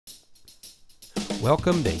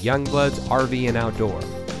Welcome to Youngblood's RV and Outdoor.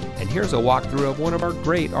 And here's a walkthrough of one of our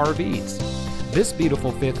great RVs. This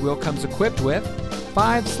beautiful fifth wheel comes equipped with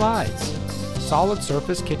 5 slides, solid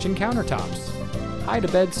surface kitchen countertops,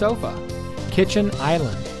 hide-to-bed sofa, kitchen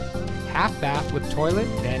island, half bath with toilet,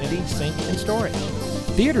 vanity, sink, and storage,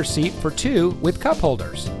 theater seat for 2 with cup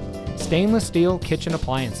holders, stainless steel kitchen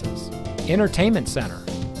appliances, entertainment center,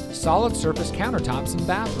 solid surface countertops and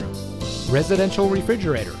bathroom, residential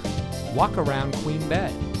refrigerator, walk-around queen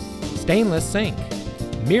bed, stainless sink,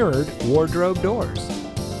 mirrored wardrobe doors,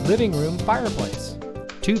 living room fireplace,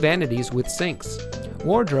 2 vanities with sinks,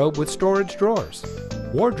 wardrobe with storage drawers,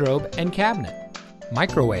 wardrobe and cabinet,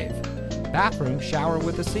 microwave, bathroom shower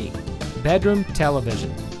with a seat, bedroom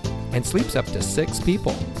television, and sleeps up to 6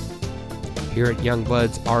 people. Here at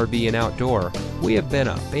Youngblood's RV and Outdoor, we have been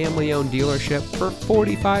a family-owned dealership for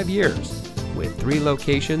 45 years, with 3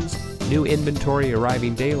 locations, new inventory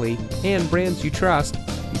arriving daily, and brands you trust.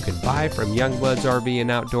 You can buy from Youngblood's RV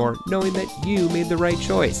and Outdoor knowing that you made the right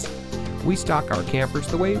choice. We stock our campers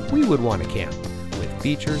the way we would want to camp, with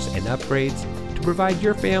features and upgrades to provide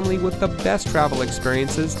your family with the best travel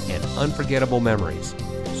experiences and unforgettable memories.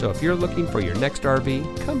 So if you're looking for your next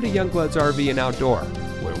RV, come to Youngblood's RV and Outdoor,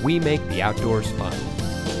 where we make the outdoors fun.